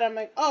like that, I'm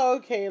like, oh,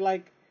 okay,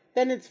 like,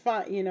 then it's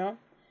fine, you know?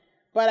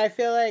 But I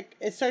feel like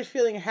it starts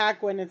feeling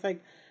hack when it's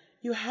like,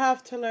 you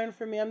have to learn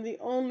from me. I'm the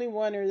only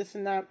one or this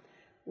and that.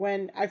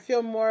 When I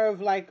feel more of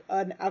like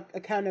an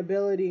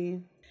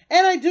accountability.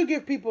 And I do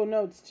give people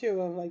notes too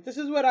of like, this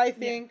is what I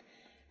think.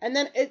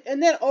 Yeah.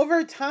 And then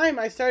over time,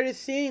 I started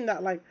seeing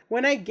that like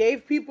when I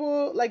gave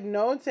people like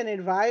notes and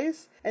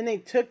advice and they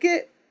took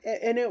it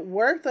and it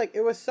worked, like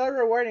it was so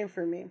rewarding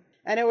for me.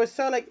 And it was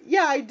so like,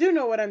 yeah, I do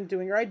know what I'm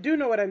doing or I do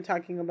know what I'm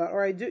talking about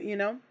or I do, you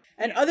know.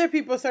 And other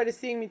people started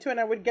seeing me too, and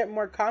I would get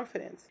more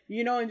confidence,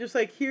 you know, and just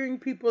like hearing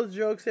people's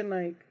jokes and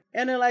like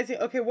analyzing,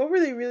 okay, what were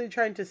they really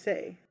trying to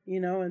say, you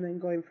know, and then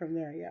going from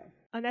there, yeah.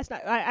 And that's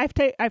not,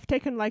 I've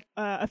taken like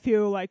a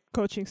few like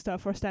coaching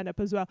stuff for stand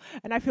up as well,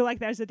 and I feel like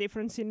there's a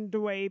difference in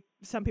the way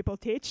some people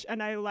teach,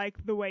 and I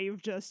like the way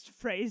you've just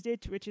phrased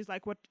it, which is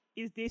like, what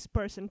is this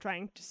person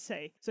trying to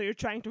say? So you're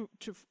trying to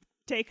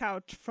take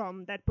out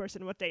from that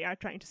person what they are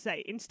trying to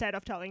say instead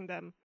of telling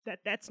them that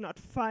that's not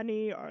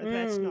funny or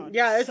that's not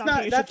it's something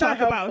not you that's should not talk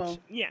helpful. About.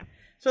 Yeah.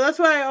 So that's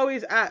why I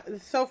always ask.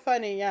 It's so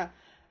funny, yeah.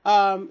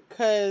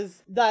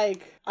 Cause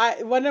like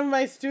one of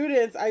my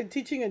students, I'm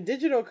teaching a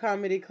digital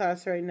comedy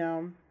class right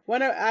now.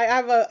 One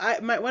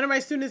of my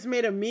students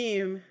made a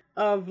meme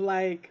of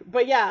like,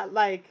 but yeah,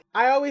 like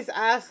I always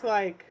ask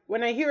like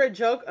when I hear a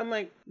joke, I'm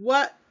like,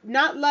 what?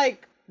 Not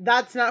like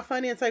that's not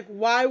funny. It's like,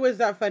 why was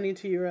that funny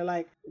to you? Or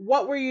like,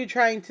 what were you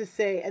trying to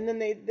say? And then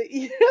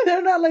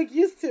they're not like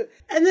used to.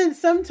 And then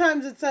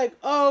sometimes it's like,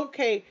 oh,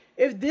 okay,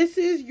 if this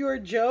is your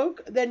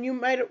joke, then you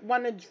might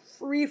want to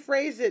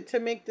rephrase it to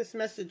make this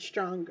message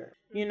stronger,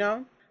 you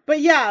know? But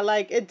yeah,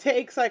 like it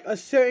takes like a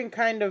certain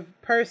kind of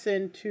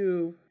person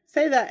to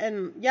say that.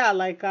 And yeah,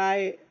 like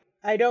I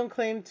don't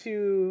claim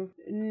to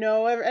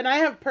know and I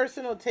have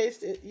personal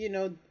taste, you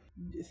know,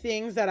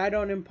 things that I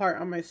don't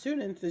impart on my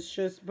students. It's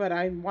just, but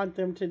I want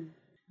them to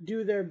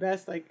do their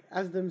best, like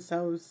as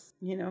themselves,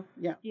 you know?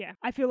 Yeah. Yeah.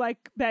 I feel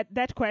like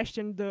that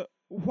question, the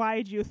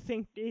why do you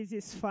think this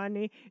is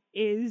funny,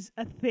 is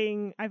a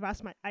thing I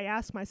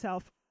ask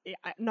myself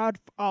not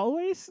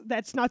always.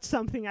 That's not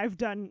something I've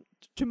done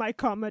to my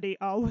comedy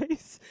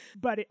always.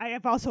 But I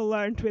have also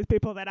learned with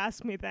people that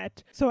ask me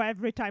that. So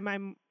every time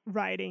I'm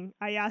writing,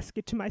 I ask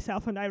it to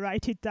myself and I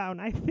write it down.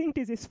 I think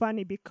this is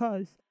funny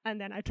because, and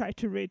then I try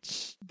to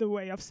reach the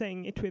way of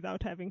saying it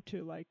without having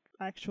to like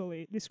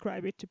actually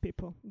describe it to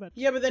people. But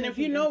yeah, but then if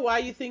you know why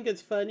you think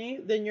it's funny,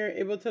 then you're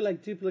able to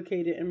like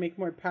duplicate it and make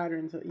more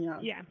patterns,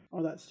 yeah,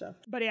 all that stuff.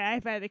 But yeah,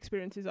 I've had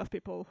experiences of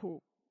people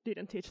who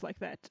didn't teach like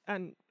that,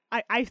 and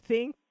I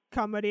think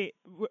comedy,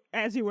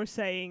 as you were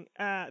saying,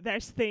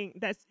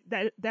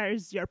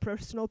 there's your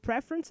personal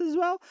preference as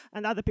well,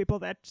 and other people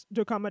that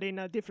do comedy in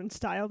a different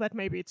style that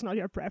maybe it's not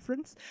your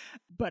preference,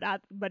 but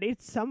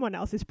it's someone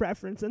else's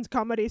preference, and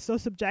comedy is so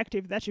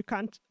subjective that you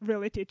can't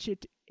really teach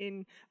it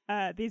in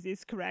this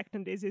is correct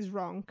and this is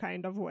wrong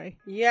kind of way.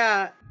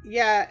 Yeah,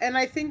 and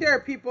I think there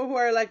are people who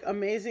are like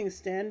amazing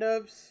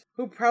stand-ups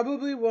who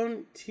probably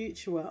won't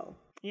teach well.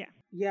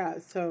 Yeah,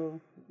 so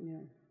yeah.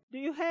 Do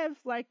you have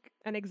like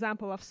an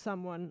example of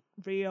someone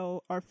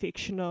real or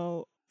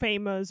fictional,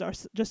 famous, or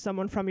just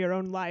someone from your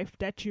own life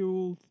that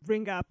you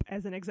bring up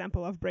as an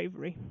example of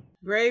bravery?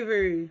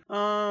 Bravery.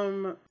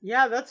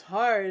 Yeah, that's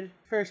hard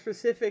for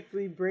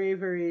specifically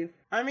bravery.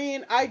 I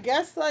mean, I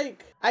guess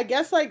like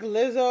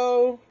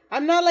Lizzo.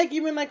 I'm not like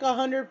even like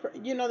 100,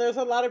 there's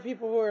a lot of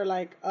people who are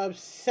like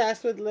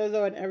obsessed with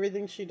Lizzo and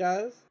everything she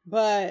does.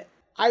 But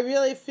I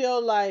really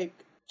feel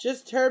like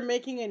just her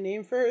making a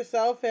name for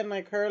herself and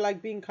like her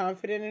like being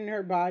confident in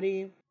her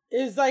body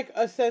is like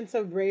a sense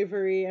of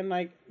bravery and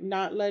like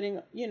not letting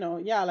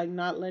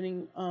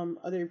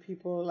other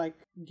people like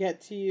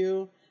get to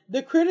you.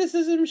 The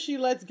criticism she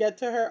lets get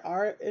to her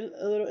are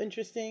a little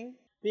interesting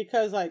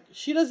because like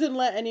she doesn't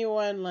let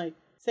anyone like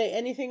say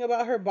anything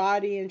about her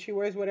body and she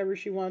wears whatever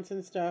she wants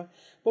and stuff.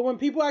 But when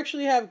people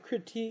actually have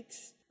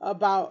critiques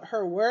about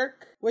her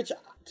work, which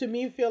to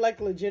me feel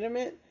like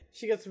legitimate,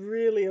 she gets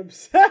really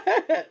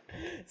upset.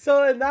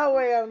 So in that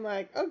way, I'm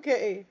like,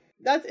 okay,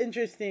 that's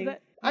interesting.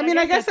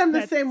 I guess I'm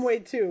the same way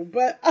too,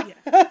 but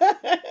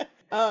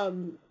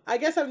I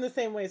guess I'm the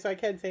same way, so I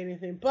can't say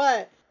anything.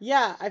 But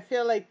yeah, I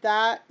feel like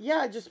that.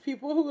 Yeah, just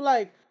people who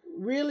like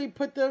really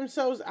put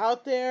themselves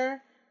out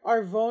there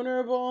are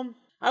vulnerable.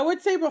 I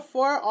would say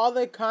before all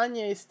the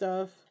Kanye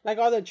stuff, like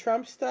all the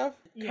Trump stuff,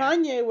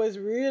 Kanye was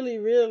really,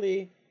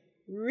 really,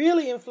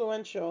 really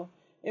influential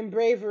in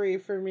bravery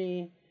for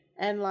me.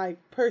 And like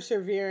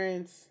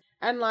perseverance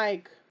and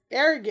like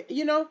arrogant,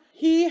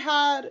 he's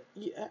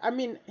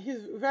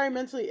very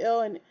mentally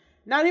ill, and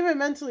not even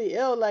mentally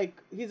ill. Like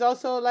he's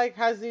also like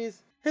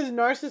his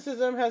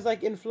narcissism has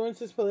like influenced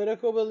his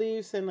political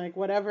beliefs and like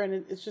whatever.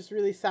 And it's just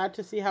really sad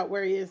to see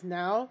where he is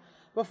now.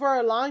 But for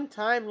a long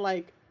time,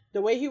 like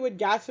the way he would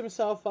gas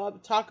himself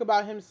up, talk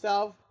about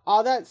himself,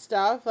 all that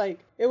stuff,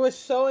 like it was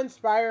so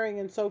inspiring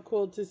and so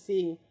cool to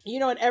see,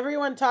 and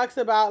everyone talks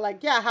about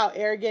like, yeah, how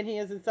arrogant he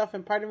is and stuff.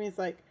 And part of me is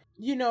like,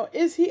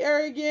 is he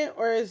arrogant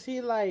or is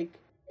he like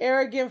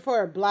arrogant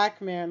for a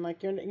black man?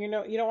 Like, you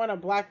don't want a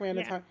black man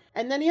to talk.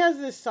 And then he has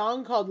this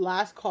song called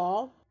Last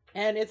Call.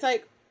 And it's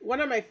like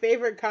one of my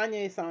favorite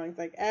Kanye songs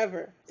like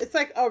ever. It's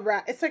like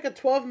it's like a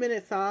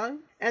 12-minute song.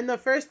 And the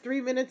first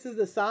 3 minutes is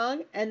the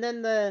song. And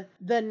then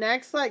the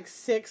next like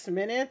 6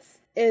 minutes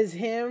is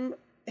him.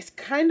 It's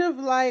kind of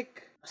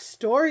like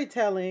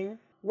storytelling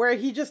where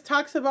he just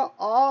talks about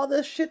all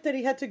the shit that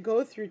he had to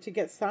go through to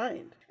get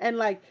signed. And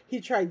like,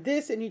 he tried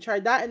this and he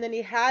tried that. And then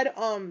he had,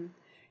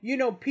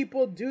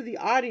 people do the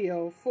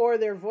audio for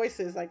their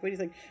voices. Like when he's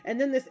like, and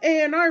then this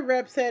A&R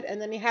rep said,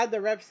 and then he had the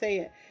rep say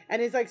it.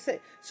 And he's like,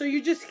 so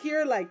you just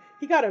hear like,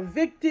 he got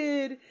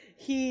evicted.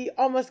 He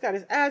almost got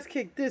his ass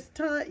kicked this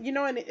time,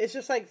 and it's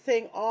just like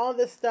saying all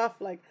this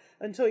stuff like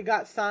until he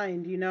got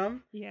signed,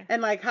 Yeah.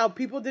 And like how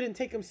people didn't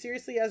take him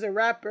seriously as a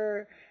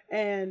rapper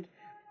and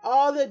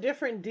all the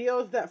different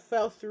deals that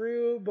fell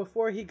through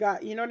before he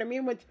got, you know what I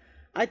mean? Which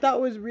I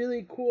thought was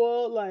really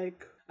cool.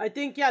 Like, I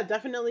think, yeah,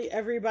 definitely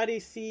everybody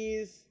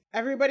sees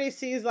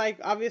like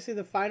obviously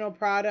the final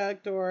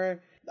product or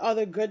all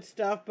the good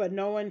stuff, but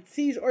no one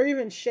sees or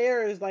even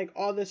shares like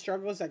all the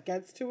struggles that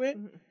gets to it.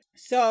 Mm-hmm.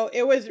 So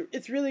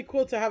it's really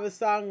cool to have a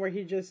song where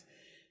he just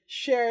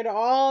shared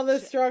all the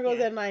struggles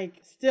and like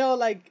still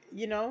like,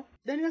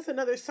 Then he has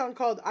another song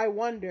called I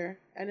Wonder,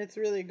 and it's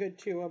really good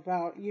too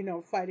about,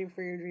 fighting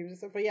for your dreams and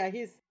stuff. But yeah,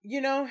 he's,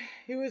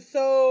 he was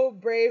so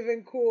brave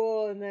and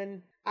cool. And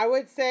then I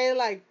would say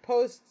like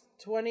post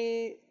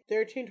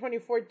 2013,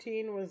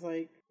 2014 was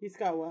like, he's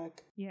got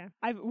whack. Yeah.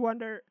 I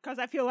wonder, because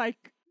I feel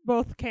like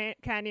both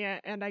Kanye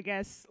and I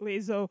guess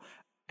Lizzo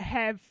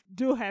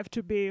do have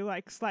to be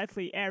like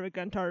slightly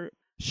arrogant or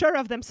sure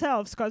of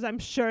themselves, because I'm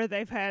sure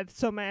they've had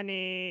so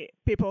many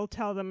people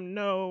tell them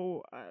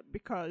no,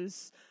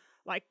 because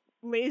like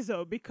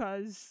Lizzo,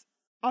 because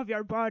of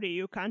your body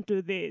you can't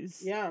do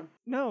this. Yeah.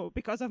 No,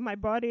 because of my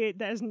body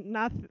there's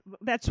nothing.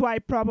 That's why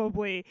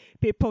probably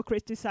people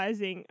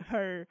criticizing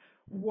her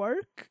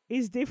work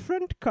is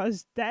different,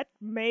 because that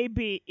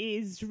maybe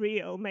is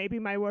real. Maybe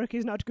my work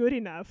is not good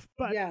enough,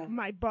 but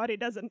my body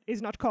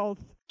is not called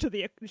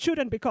to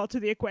shouldn't be called to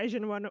the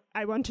equation when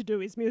I want to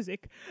do is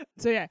music.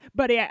 So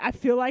I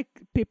feel like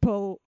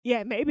people,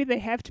 maybe they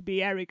have to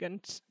be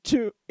arrogant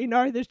in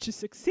order to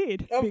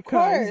succeed,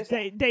 because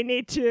they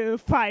need to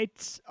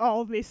fight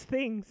all these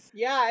things.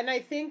 Yeah, and I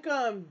think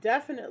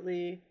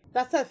definitely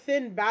that's a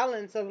thin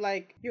balance of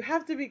like, you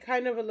have to be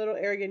kind of a little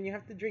arrogant. You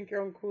have to drink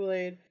your own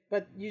Kool-Aid,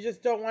 but you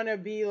just don't want to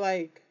be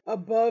like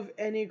above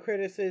any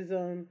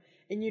criticism,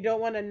 and you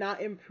don't want to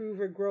not improve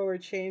or grow or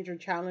change or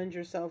challenge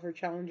yourself or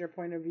challenge your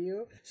point of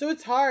view. So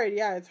it's hard.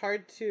 Yeah, it's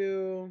hard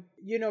to,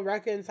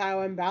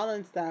 reconcile and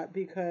balance that,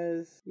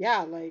 because,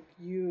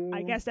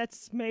 I guess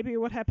that's maybe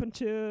what happened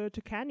to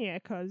Kanye,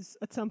 because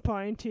at some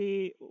point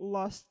he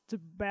lost the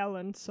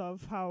balance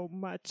of how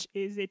much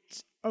is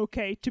it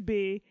okay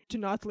to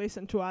not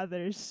listen to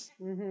others.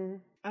 Mm-hmm.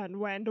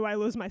 And when do I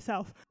lose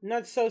myself?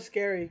 Not so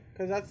scary,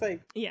 because that's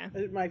like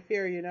my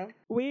fear,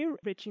 We're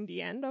reaching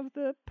the end of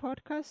the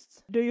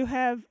podcast. Do you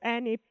have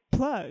any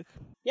plug?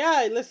 Yeah,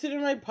 I listened to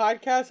my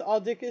podcast, All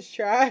Dick is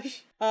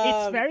Trash.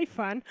 It's very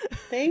fun.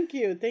 Thank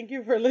you. Thank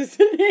you for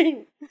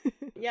listening.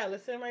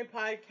 Listen to my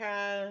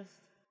podcast.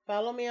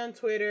 Follow me on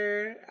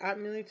Twitter,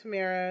 @Millie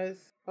Tamaras.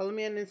 Follow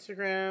me on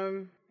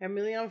Instagram,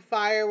 @Millie on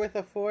Fire with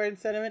a 4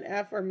 instead of an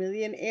F, or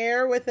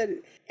Millionaire with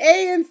an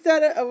A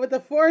with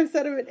a 4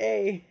 instead of an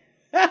A.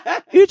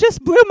 You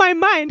just blew my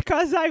mind,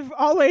 because I've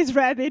always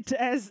read it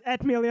as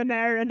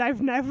 @Millionaire, and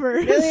I've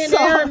never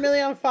Millionaire or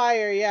Millie on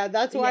Fire. Yeah,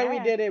 that's why we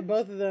did it.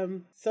 Both of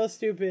them. So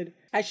stupid.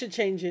 I should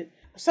change it.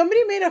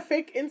 Somebody made a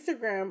fake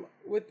Instagram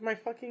with my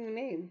fucking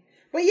name.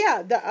 But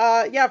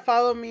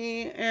follow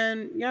me,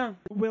 and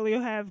Will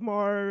you have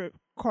more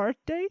court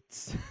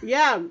dates?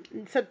 Yeah,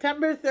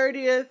 September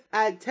 30th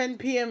at 10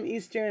 p.m.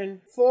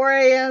 Eastern, 4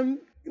 a.m.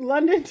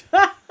 London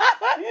time.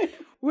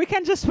 We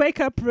can just wake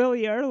up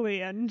really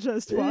early and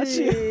just watch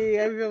it.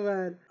 I feel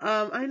bad.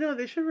 I know,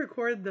 they should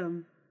record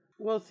them.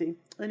 We'll see.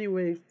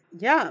 Anyway,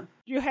 yeah.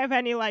 Do you have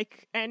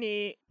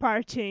any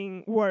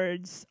parting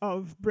words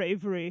of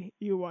bravery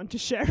you want to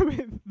share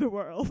with the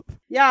world?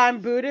 Yeah, I'm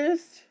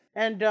Buddhist.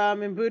 And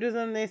in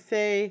Buddhism, they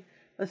say,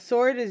 a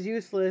sword is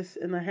useless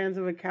in the hands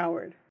of a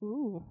coward.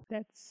 Ooh,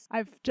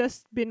 I've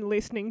just been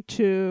listening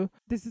to,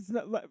 this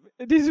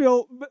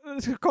will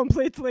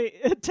completely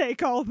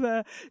take all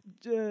the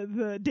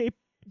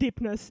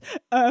deepness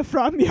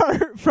from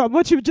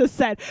what you just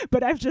said,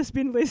 but I've just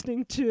been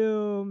listening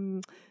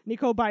to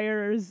Nicole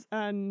Byers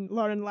and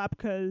Lauren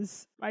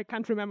Lapka's, I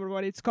can't remember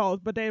what it's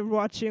called, but they're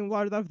watching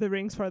Lord of the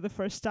Rings for the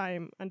first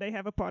time, and they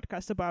have a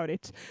podcast about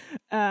it,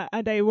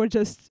 and they were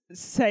just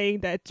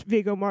saying that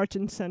Viggo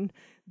Mortensen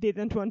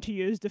didn't want to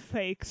use the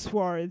fake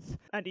sword,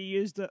 and he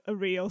used a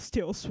real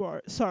steel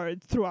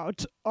sword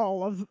throughout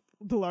all of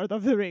the Lord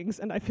of the Rings,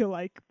 and I feel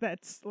like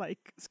that's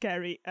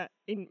scary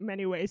in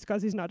many ways,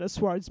 because he's not a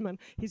swordsman.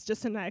 He's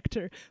just an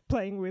actor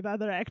playing with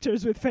other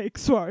actors with fake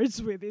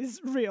swords with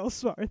his real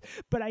sword.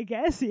 But I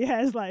guess he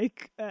has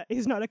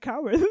he's not a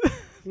coward.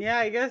 Yeah,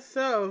 I guess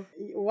so.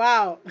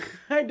 Wow.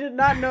 I did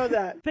not know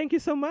that. Thank you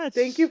so much.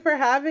 Thank you for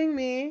having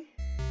me.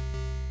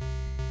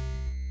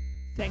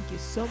 Thank you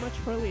so much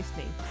for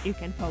listening. You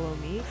can follow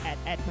me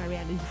at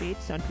Mariana's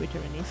Beats on Twitter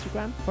and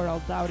Instagram for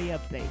all Dowdy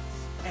updates.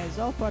 As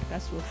all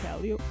podcasts will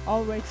tell you,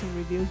 all rates and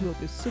reviews will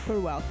be super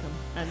welcome,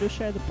 and do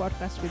share the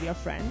podcast with your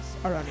friends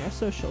or on your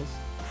socials.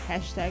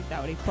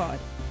 #DowdyPod.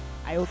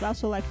 I would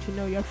also like to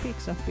know your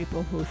pics of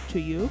people who, to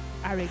you,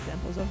 are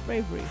examples of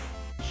bravery.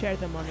 Share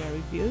them on your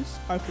reviews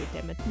or tweet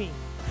them at me.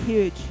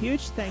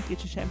 Huge thank you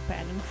to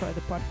Champagne for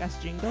the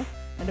podcast jingle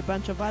and a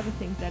bunch of other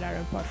things that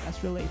aren't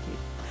podcast related.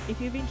 If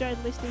you've enjoyed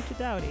listening to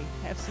Dowdy,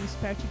 have some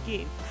spare to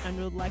give,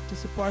 and would like to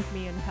support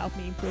me and help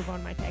me improve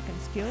on my tech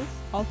and skills,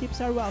 all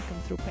tips are welcome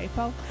through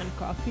PayPal and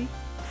Coffee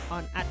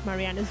on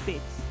 @Mariana's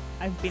Beats.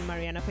 I've been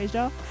Mariana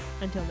Feijó.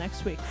 Until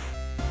next week.